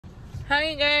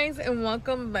Hi guys, and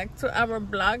welcome back to our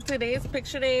vlog. Today's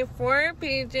picture day for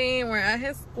PJ. We're at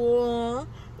his school.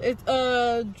 It's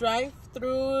a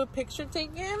drive-through picture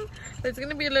taking. It's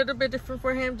gonna be a little bit different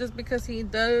for him just because he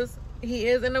is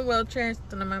in a wheelchair.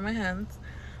 Still on my hands,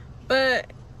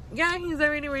 but yeah, he's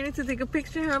already ready to take a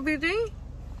picture, huh PJ?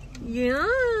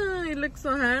 Yeah, he looks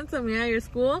so handsome. Yeah, your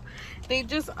school, they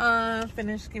just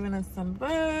finished giving us some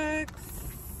books.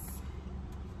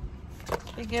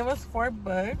 They gave us 4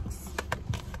 books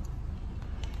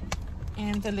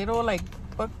and a little like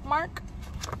bookmark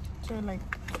to like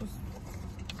just,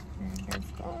 there you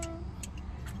guys go.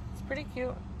 It's pretty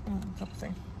cute. It's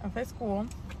upstairs of his school.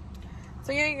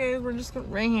 So yeah, you guys, we're just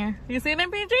right here. You see that,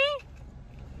 PJ?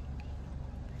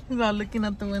 He's all looking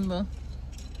out the window.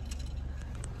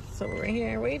 So we're right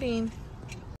here waiting.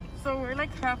 So we're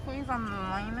like halfway on the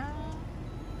line now.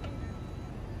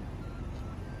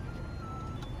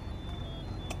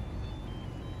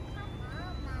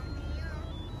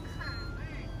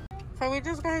 So we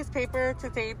just got his paper to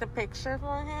take the picture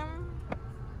for him.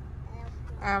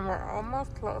 And we're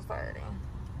almost close already.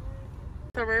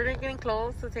 So we're already getting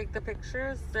close to take the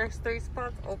pictures. There's 3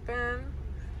 spots open.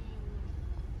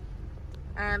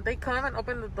 And they come and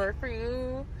open the door for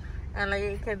you. And let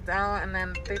your kids out. And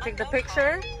then they take the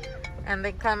picture. And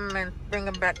they come and bring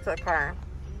them back to the car.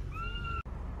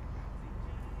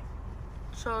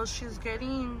 So she's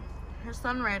getting her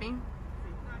son ready.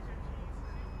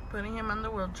 Putting him on the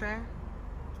wheelchair.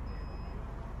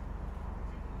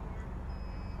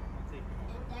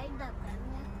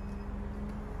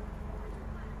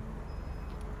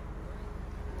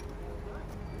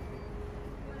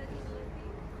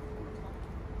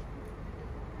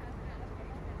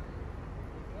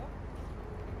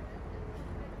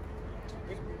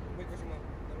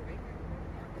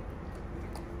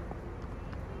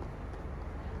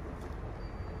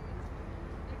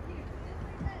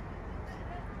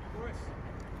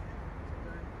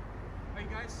 Hey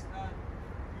guys,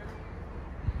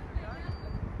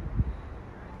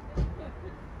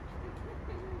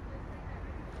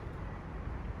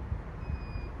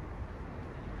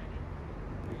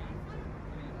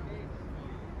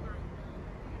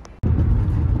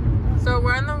 so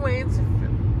we're on the way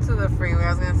to the freeway, I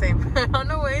was gonna say. On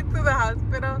the way to the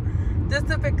hospital just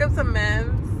to pick up some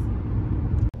meds.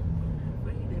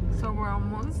 So we're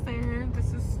almost there.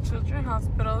 This is Children's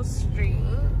Hospital Street.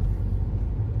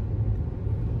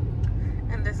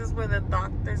 And this is where the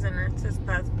doctors and nurses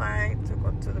pass by to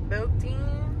go to the building.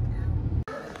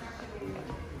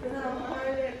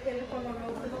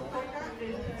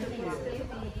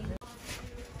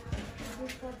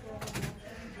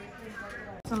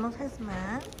 Some of his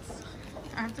meds.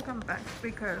 I have to come back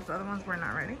because the other ones were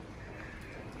not ready.